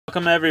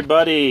Welcome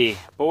everybody,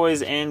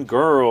 boys and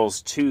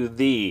girls, to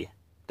the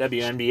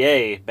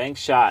WNBA Bank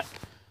Shot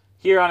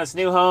here on its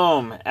new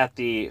home at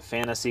the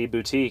Fantasy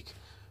Boutique,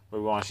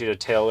 where we want you to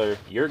tailor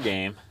your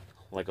game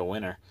like a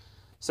winner.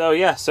 So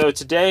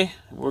today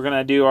we're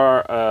gonna do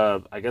our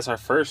our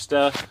first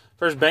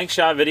Bank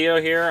Shot video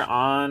here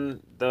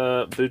on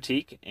the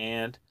boutique,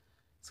 and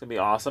it's gonna be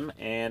awesome.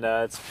 And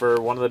it's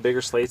for one of the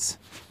bigger slates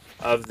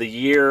of the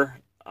year,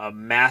 a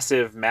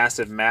massive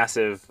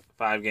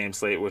 5-game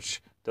slate,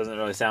 which doesn't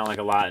really sound like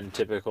a lot in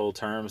typical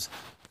terms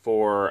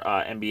for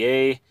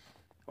NBA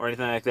or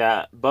anything like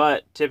that,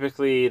 but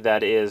typically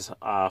that is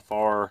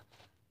far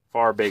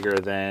bigger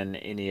than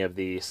any of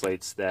the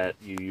slates that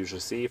you usually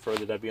see for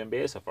the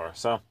WNBA so far.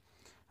 So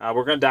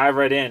we're going to dive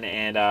right in,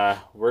 and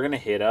we're going to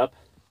hit up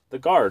the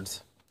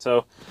guards.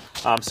 So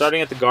starting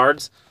at the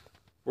guards,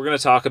 we're going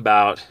to talk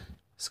about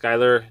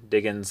Skylar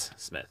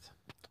Diggins-Smith.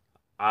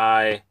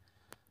 I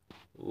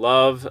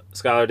love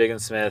Skylar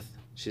Diggins-Smith.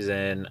 She's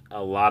in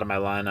a lot of my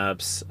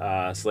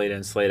lineups, slate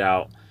in, slate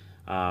out.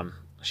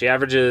 She's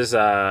averaging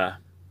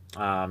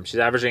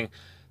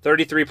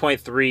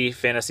 33.3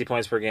 fantasy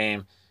points per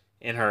game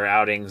in her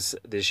outings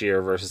this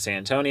year versus San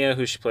Antonio,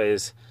 who she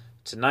plays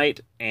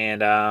tonight.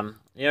 And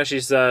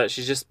she's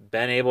just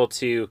been able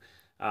to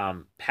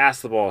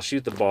pass the ball,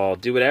 shoot the ball,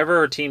 do whatever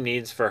her team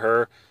needs for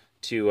her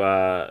to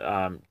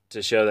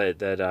show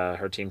that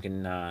her team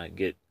can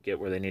get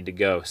where they need to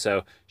go.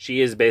 So she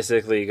is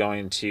basically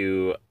going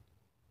to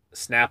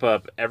snap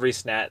up every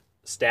stat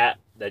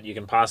that you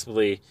can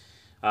possibly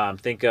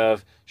think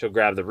of. She'll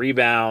grab the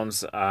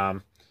rebounds,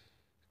 kind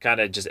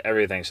of just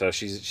everything. So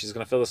she's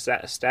going to fill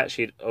the stat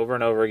sheet over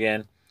and over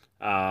again.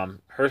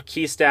 Her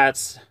key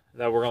stats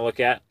that we're going to look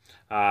at,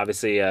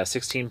 obviously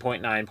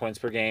 16.9 points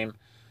per game,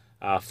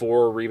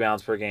 4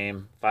 rebounds per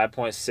game,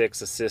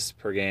 5.6 assists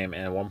per game,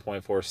 and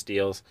 1.4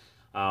 steals.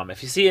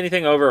 If you see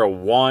anything over a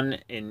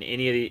 1 in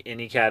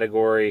any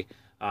category,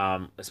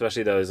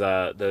 especially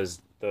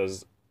those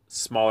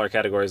smaller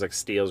categories like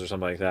steals or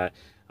something like that,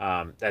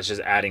 that's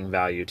just adding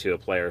value to a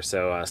player.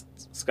 So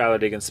Skylar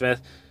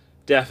Diggins-Smith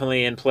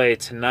definitely in play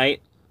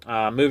tonight.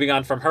 Moving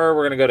on from her,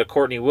 we're going to go to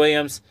Courtney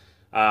Williams.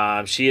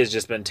 She has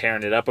just been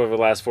tearing it up over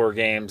the last 4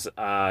 games.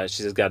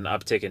 She's got an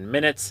uptick in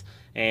minutes,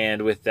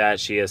 and with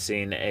that she has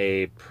seen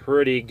a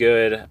pretty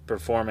good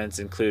performance,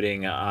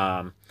 including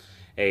a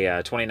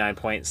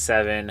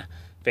 29.7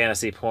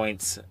 fantasy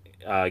points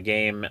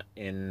game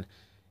in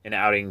an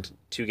outing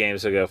 2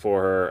 games ago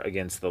for her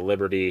against the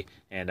Liberty,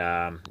 and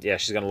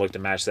she's going to look to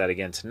match that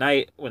again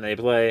tonight when they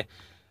play.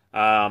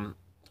 So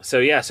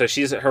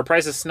her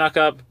price is snuck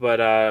up,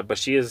 but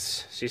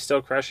she's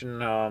still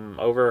crushing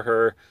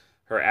over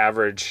her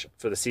average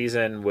for the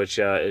season, which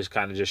is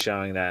kind of just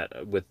showing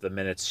that with the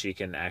minutes she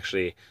can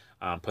actually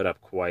put up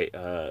quite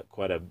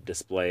a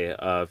display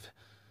of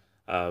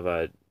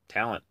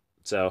talent.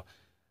 So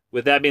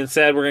with that being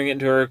said, we're going to get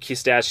into her key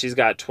stats. She's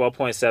got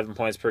 12.7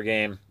 points per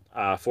game,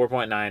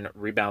 4.9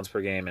 rebounds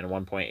per game, and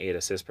 1.8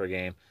 assists per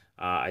game.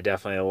 I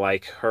definitely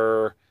like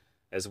her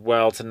as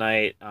well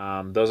tonight.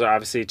 Those are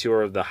obviously 2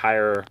 of the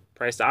higher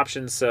priced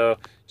options, so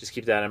just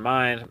keep that in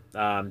mind.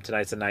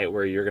 Tonight's a night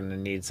where you're going to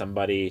need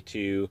somebody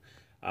to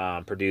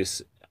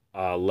produce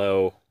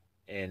low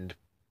end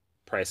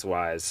price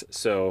wise.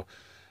 So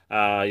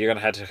you're going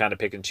to have to kind of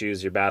pick and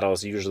choose your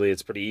battles. Usually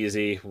it's pretty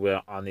easy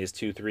on these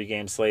 2-3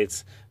 game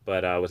slates,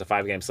 but with a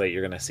 5-game slate,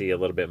 you're going to see a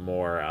little bit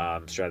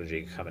more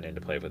strategy coming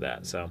into play with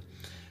that. So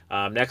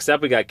next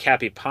up, we got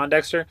Cappie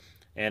Pondexter,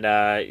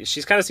 and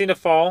she's kind of seen a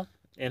fall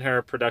in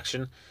her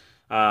production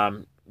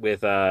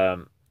with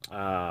other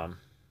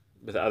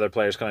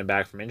players coming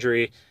back from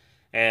injury,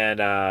 and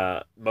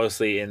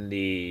mostly in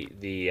the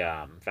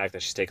fact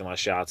that she's taking less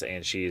shots,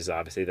 and she's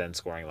obviously then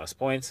scoring less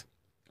points.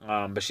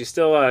 But she's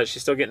still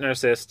getting her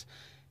assist,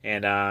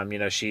 and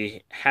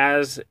she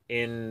has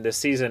in this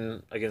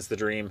season against the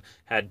Dream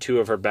had 2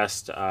 of her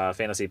best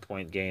fantasy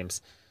point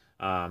games.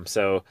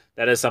 So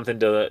that is something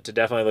to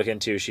definitely look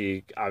into.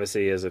 She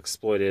obviously has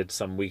exploited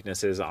some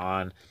weaknesses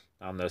on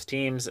those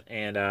teams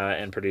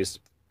and produced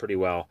pretty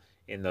well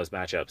in those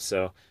matchups.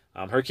 So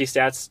her key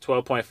stats: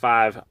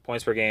 12.5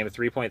 points per game,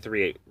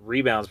 3.38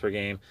 rebounds per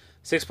game,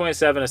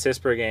 6.7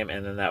 assists per game,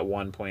 and then that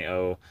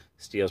 1.0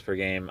 steals per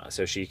game.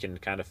 So she can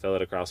kind of fill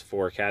it across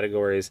 4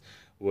 categories,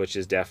 which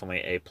is definitely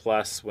a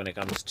plus when it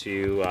comes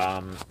to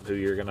who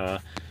you're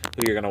gonna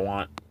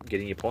want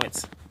getting you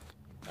points.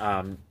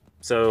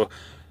 So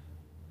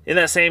in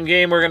that same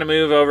game, we're gonna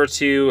move over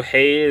to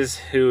Hayes,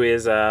 who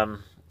is she's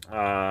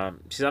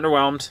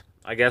underwhelmed,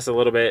 I guess, a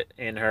little bit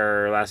in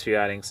her last few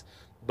outings,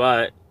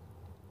 but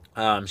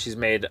she's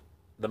made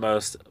the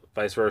most,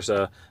 vice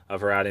versa,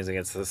 of her outings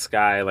against the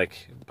Sky,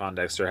 like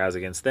Pondexter has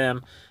against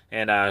them.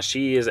 And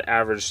she has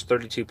averaged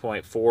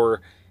 32.4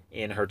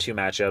 in her 2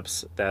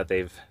 matchups that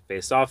they've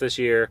faced off this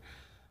year.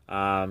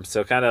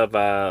 So kind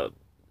of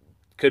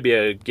could be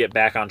a get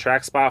back on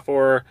track spot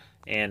for her.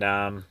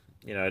 And,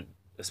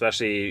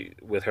 especially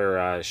with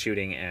her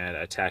shooting and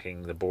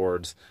attacking the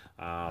boards.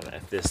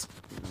 If this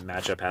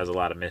matchup has a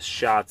lot of missed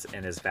shots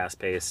and is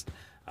fast-paced,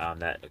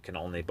 that can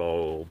only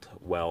bode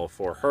well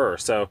for her.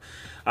 So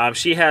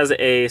she has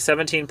a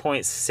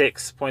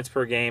 17.6 points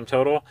per game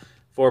total,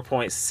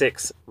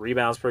 4.6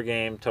 rebounds per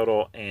game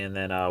total, and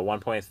then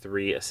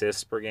 1.3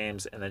 assists per game.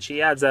 And then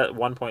she adds that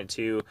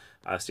 1.2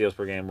 steals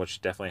per game,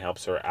 which definitely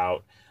helps her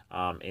out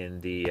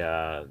in the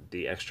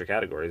extra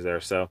categories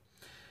there. So,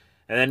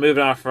 and then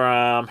moving on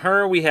from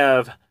her, we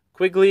have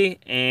Quigley,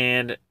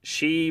 and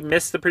she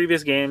missed the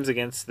previous games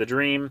against the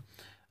Dream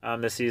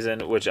this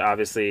season, which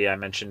obviously I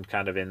mentioned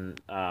kind of in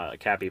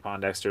Cappy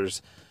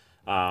Pondexter's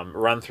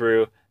run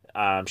through.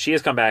 She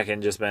has come back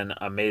and just been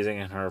amazing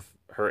in her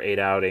 8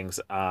 outings.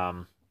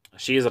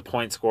 She is a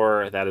point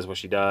scorer. That is what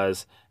she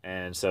does.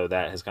 And so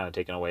that has kind of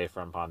taken away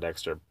from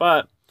Pondexter.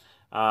 But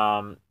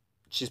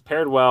she's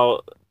paired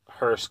well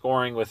her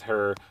scoring with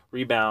her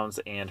rebounds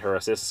and her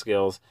assist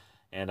skills,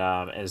 and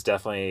it's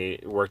definitely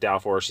worked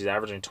out for her. She's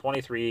averaging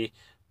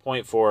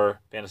 23.4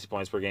 fantasy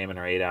points per game in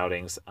her 8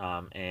 outings.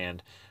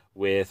 And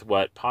with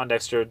what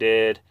Pondexter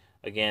did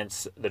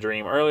against the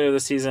Dream earlier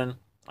this season,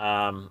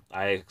 I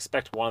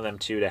expect one of them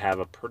two to have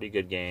a pretty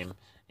good game,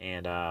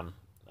 and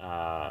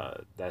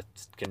that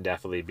can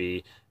definitely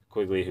be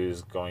Quigley,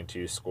 who's going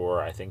to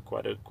score, I think,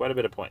 quite a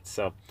bit of points.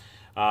 So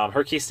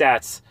her key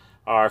stats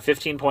are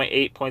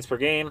 15.8 points per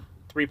game,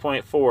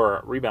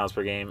 3.4 rebounds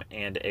per game,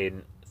 and a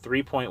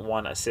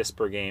 3.1 assists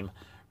per game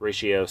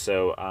ratio.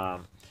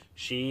 So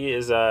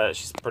she's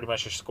pretty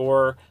much your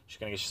scorer. She's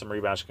gonna get you some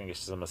rebounds. She's gonna get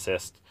you some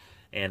assists,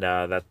 and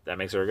that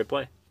makes her a good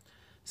play.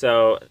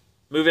 So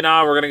moving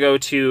on, we're going to go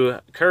to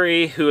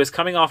Curry, who is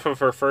coming off of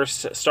her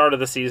first start of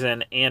the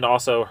season and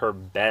also her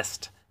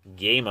best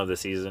game of the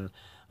season.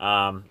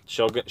 She's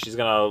going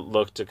to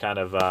look to kind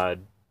of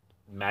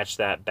match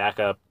that back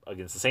up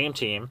against the same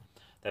team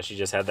that she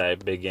just had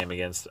that big game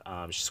against.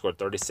 She scored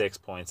 36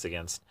 points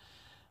against.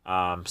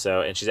 And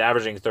she's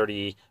averaging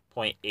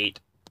 30.8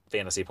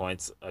 fantasy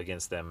points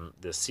against them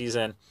this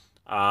season.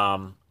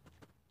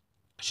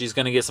 She's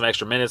going to get some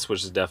extra minutes,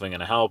 which is definitely going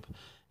to help.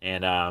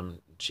 And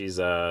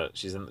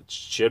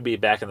should be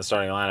back in the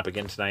starting lineup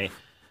again tonight.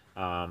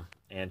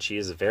 And she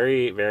is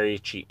very, very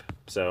cheap.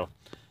 So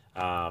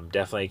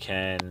definitely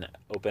can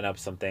open up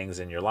some things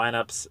in your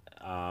lineups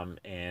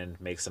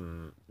and make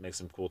some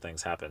cool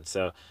things happen.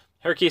 So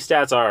her key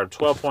stats are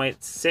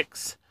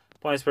 12.6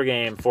 points per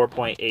game,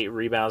 4.8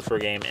 rebounds per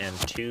game, and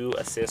 2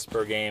 assists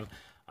per game.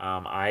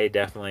 I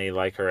definitely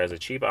like her as a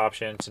cheap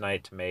option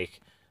tonight to make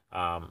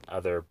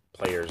other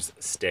players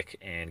stick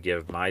and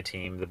give my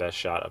team the best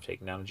shot of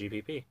taking down a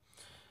GPP.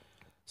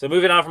 So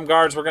moving on from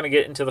guards, we're going to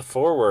get into the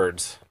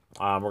forwards.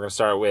 We're going to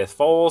start with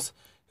Foles,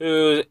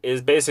 who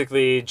is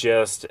basically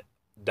just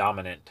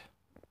dominant.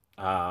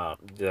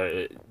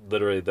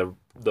 Literally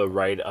the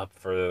write up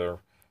for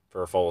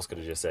Foles could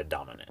have just said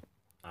dominant.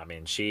 I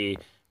mean, she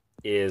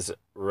is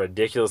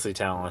ridiculously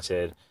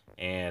talented.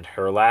 And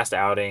her last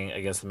outing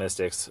against the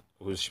Mystics,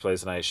 who she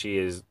plays tonight,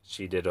 she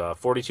did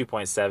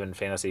 42.7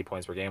 fantasy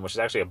points per game, which is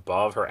actually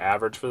above her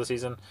average for the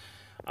season,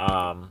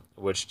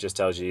 which just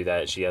tells you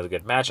that she has a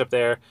good matchup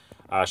there.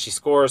 She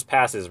scores,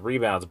 passes,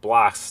 rebounds,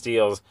 blocks,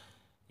 steals,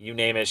 you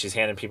name it. She's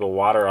handing people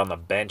water on the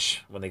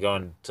bench when they go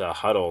into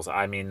huddles.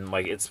 I mean,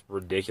 like, it's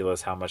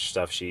ridiculous how much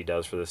stuff she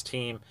does for this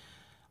team.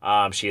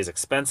 She is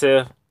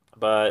expensive,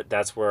 but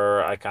that's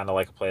where I kind of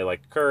like to play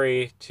like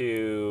Curry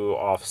to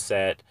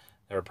offset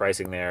her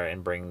pricing there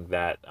and bring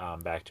that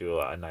back to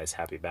a nice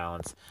happy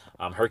balance.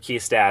 Her key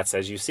stats,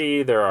 as you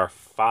see, there are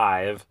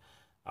 5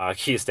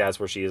 key stats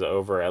where she is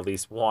over at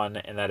least 1,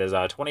 and that is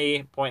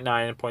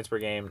 20.9 points per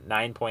game,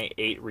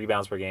 9.8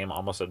 rebounds per game,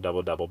 almost a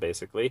double-double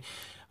basically,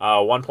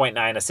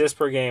 1.9 assists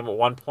per game,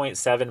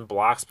 1.7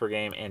 blocks per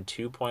game, and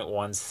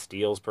 2.1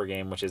 steals per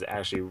game, which is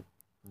actually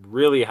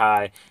really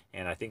high,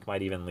 and I think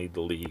might even lead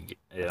the league.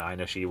 I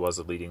know she was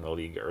leading the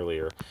league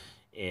earlier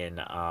in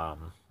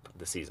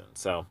the season.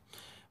 So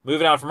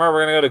moving on from her,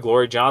 we're going to go to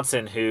Glory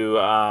Johnson, who,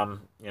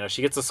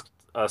 she gets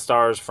a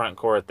Stars front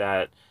court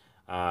that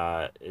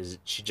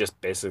she just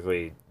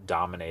basically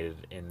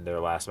dominated in their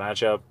last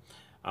matchup.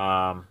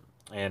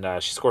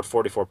 And she scored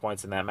 44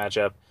 points in that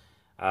matchup.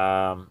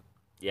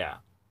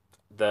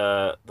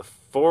 The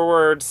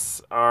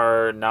forwards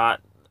are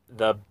not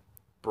the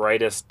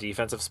brightest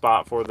defensive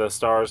spot for the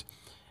Stars,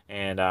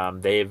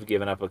 and they've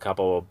given up a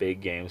couple of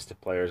big games to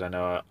players. I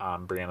know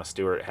Brianna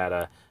Stewart had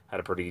a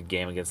pretty good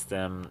game against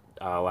them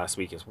last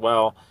week as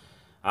well.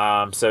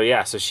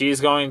 So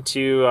she's going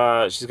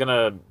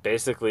to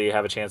basically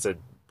have a chance at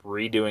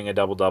redoing a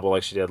double-double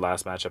like she did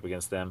last matchup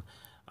against them.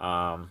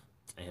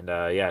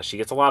 She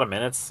gets a lot of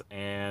minutes,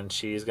 and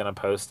she's going to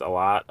post a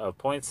lot of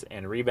points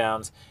and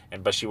rebounds,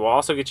 but she will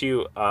also get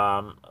you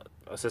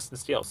assists and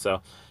steals.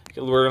 So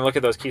we're going to look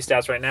at those key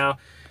stats right now.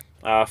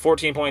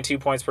 14.2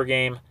 points per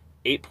game,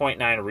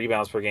 8.9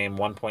 rebounds per game,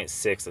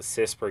 1.6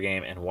 assists per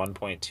game, and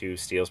 1.2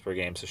 steals per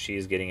game. So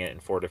she's getting it in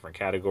 4 different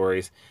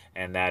categories,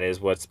 and that is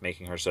what's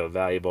making her so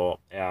valuable,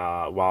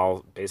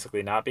 while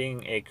basically not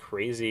being a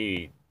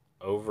crazy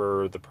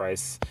over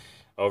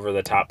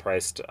the top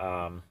priced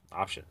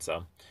option.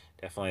 So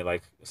definitely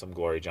like some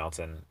Glory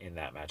Johnson in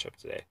that matchup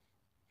today.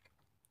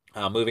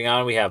 Moving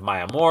on, we have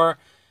Maya Moore,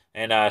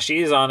 and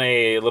she's on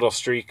a little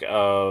streak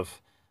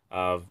of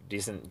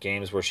decent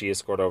games where she has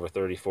scored over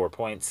 34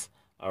 points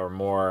or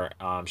more.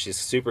 She's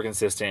super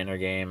consistent in her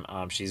game.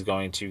 She's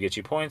going to get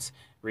you points,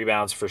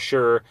 rebounds for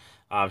sure.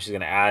 She's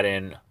going to add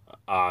in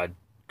a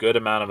good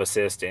amount of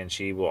assists, and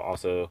she will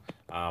also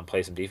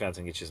play some defense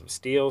and get you some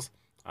steals.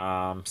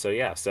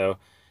 So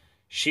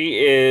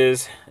she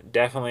is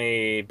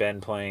definitely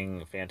been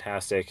playing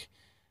fantastic.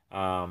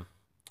 Um,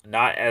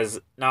 not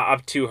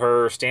up to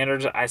her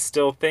standards, I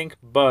still think,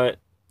 but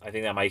I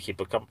think that might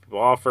keep a couple people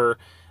off her,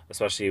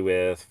 especially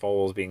with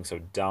Foles being so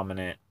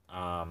dominant.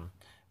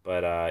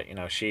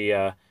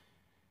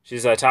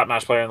 She's a top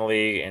notch player in the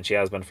league, and she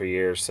has been for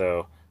years.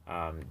 So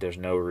there's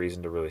no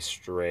reason to really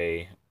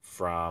stray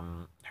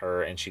from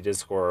her. And she did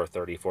score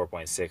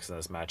 34.6 in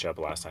this matchup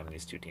last time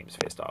these two teams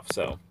faced off.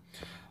 So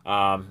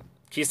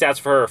key stats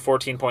for her: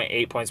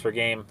 14.8 points per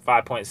game,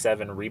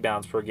 5.7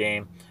 rebounds per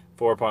game,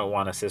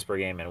 4.1 assists per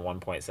game, and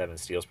 1.7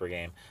 steals per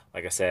game.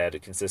 Like I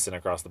said, consistent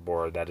across the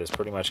board. That is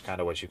pretty much kind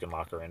of what you can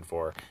lock her in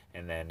for.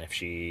 And then if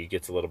she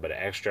gets a little bit of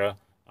extra,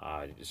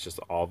 it's just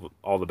all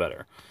the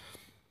better.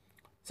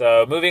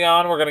 So moving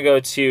on, we're going to go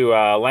to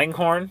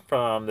Langhorne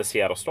from the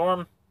Seattle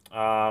Storm.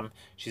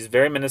 She's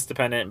very minutes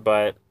dependent,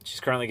 but she's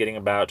currently getting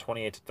about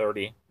 28 to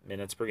 30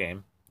 minutes per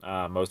game,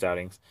 most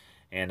outings.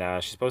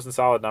 And she's posting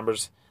solid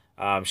numbers.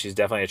 She's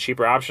definitely a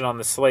cheaper option on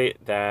the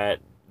slate that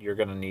you're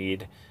going to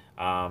need.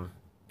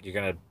 You're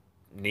going to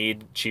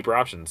need cheaper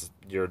options.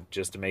 You're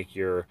just to make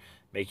your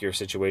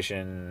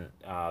situation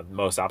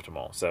most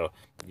optimal. So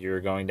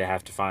you're going to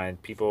have to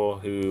find people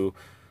who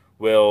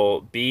will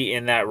be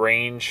in that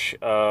range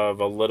of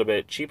a little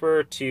bit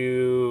cheaper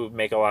to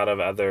make a lot of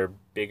other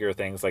bigger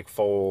things like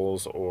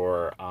Foles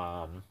or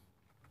I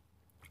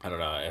don't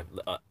know,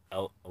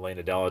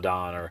 Elena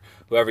Deladon or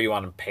whoever you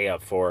want to pay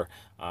up for.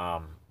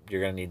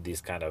 You're going to need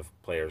these kind of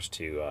players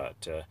to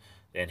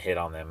and hit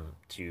on them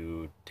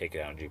to take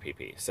it out in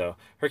GPP. So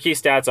her key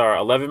stats are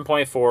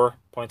 11.4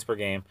 points per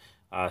game,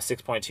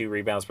 6.2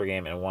 rebounds per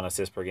game, and 1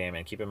 assist per game.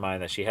 And keep in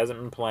mind that she hasn't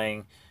been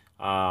playing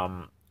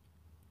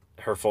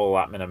her full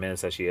allotment of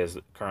minutes that she is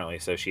currently,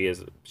 so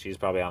she's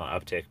probably on an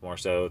uptick more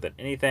so than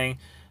anything.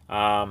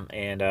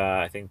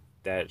 I think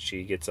that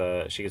she gets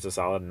a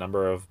solid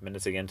number of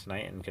minutes again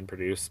tonight and can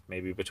produce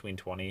maybe between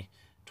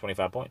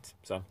 20-25 points.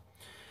 So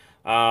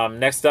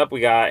next up, we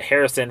got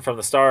Harrison from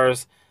the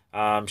Stars.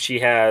 She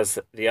has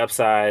the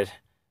upside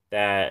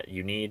that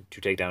you need to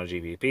take down a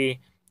GPP.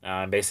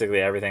 Basically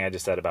everything I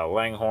just said about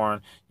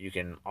Langhorne, you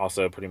can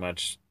also pretty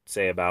much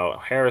say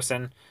about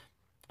Harrison.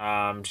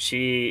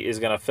 She is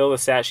going to fill the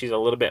stat sheet a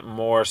little bit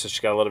more, so she's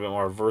got a little bit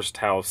more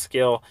versatile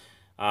skill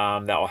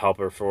that will help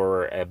her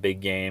for a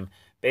big game.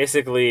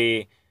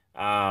 Basically,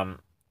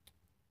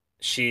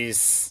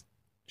 she's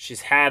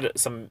had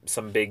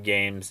some big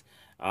games,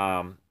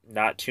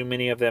 not too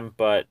many of them,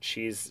 but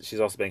she's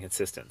also been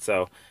consistent.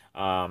 So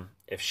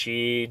if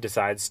she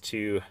decides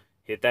to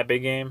hit that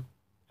big game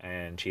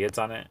and she hits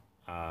on it,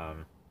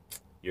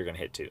 you're going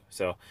to hit too.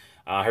 So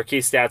her key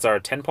stats are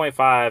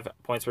 10.5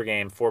 points per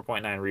game,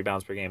 4.9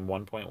 rebounds per game,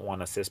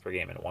 1.1 assists per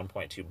game, and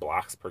 1.2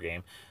 blocks per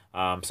game.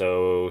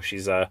 So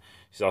she's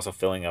also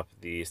filling up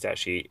the stat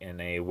sheet in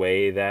a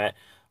way that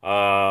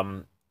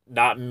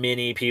not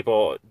many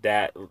people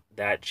that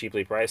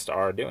cheaply priced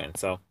are doing.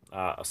 So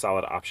a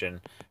solid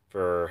option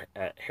for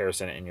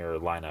Harrison in your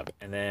lineup.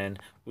 And then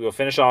we will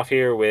finish off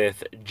here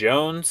with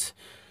Jones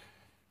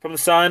from the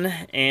Sun.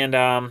 And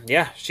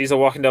she's a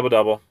walking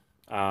double-double.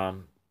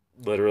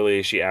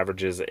 Literally, she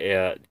averages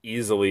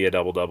easily a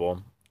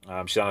double-double.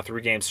 She's on a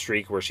 3-game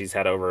streak where she's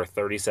had over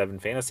 37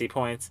 fantasy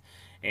points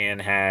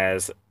and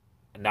has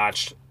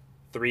notched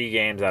 3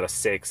 games out of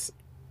 6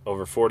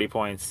 over 40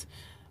 points.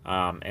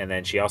 And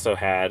then she also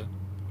had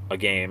a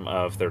game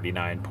of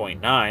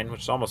 39.9,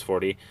 which is almost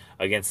 40,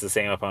 against the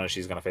same opponent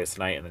she's going to face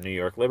tonight in the New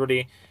York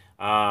Liberty.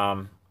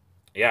 So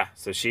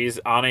she's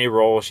on a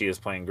roll. She is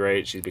playing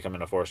great. She's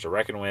becoming a force to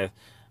reckon with.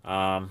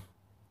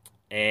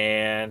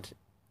 And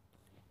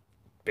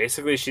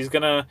basically she's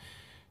gonna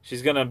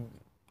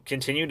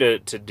continue to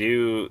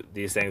do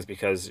these things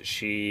because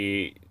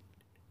she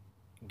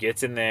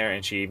gets in there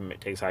and she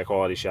takes high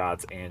quality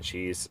shots and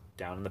she's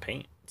down in the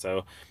paint.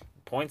 So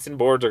points and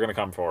boards are gonna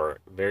come for her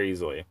very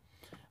easily.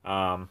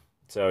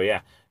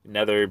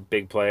 Another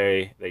big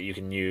play that you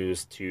can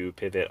use to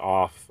pivot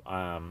off.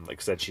 Like I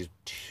said, she's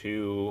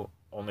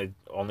only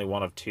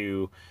one of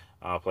 2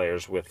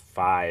 players with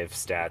 5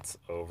 stats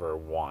over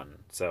 1.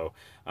 So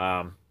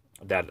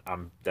that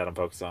I'm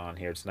focused on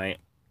here tonight.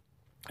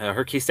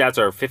 Her key stats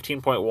are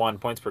 15.1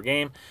 points per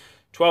game,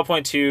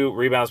 12.2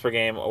 rebounds per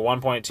game,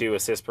 1.2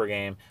 assists per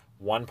game,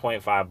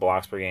 1.5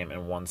 blocks per game,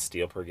 and 1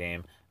 steal per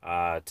game.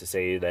 To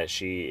say that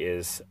she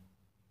is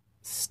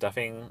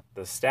stuffing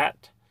the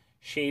stat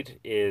sheet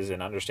is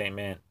an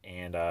understatement,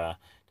 and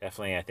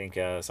definitely I think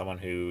someone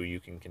who you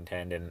can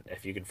contend, and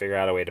if you can figure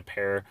out a way to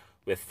pair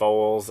with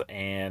Foles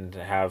and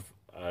have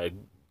a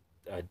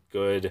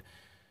good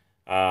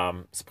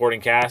supporting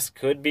cast,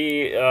 could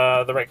be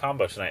the right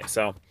combo tonight.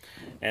 So,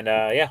 and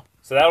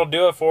So that'll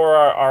do it for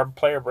our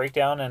player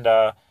breakdown and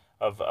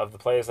of the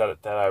plays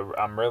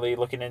I'm really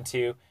looking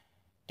into.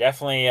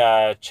 Definitely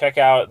check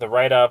out the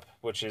write up,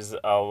 which is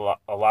a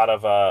lot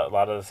of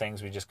the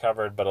things we just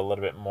covered, but a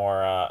little bit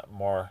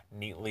more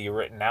neatly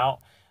written out.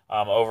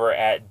 Over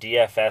at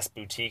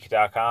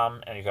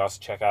dfsboutique.com, and you can also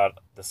check out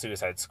the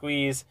Suicide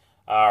Squeeze,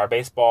 our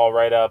baseball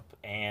write up,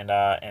 and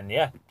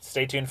yeah,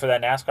 stay tuned for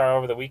that NASCAR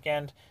over the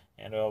weekend,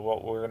 and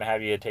what we're gonna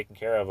have you taken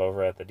care of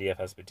over at the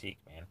DFS Boutique,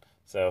 man.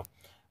 So,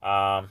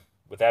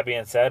 with that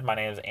being said, my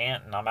name is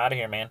Ant, and I'm out of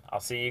here, man. I'll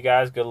see you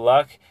guys. Good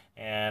luck,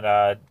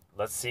 and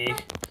let's see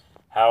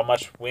how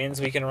much wins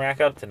we can rack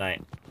up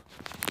tonight.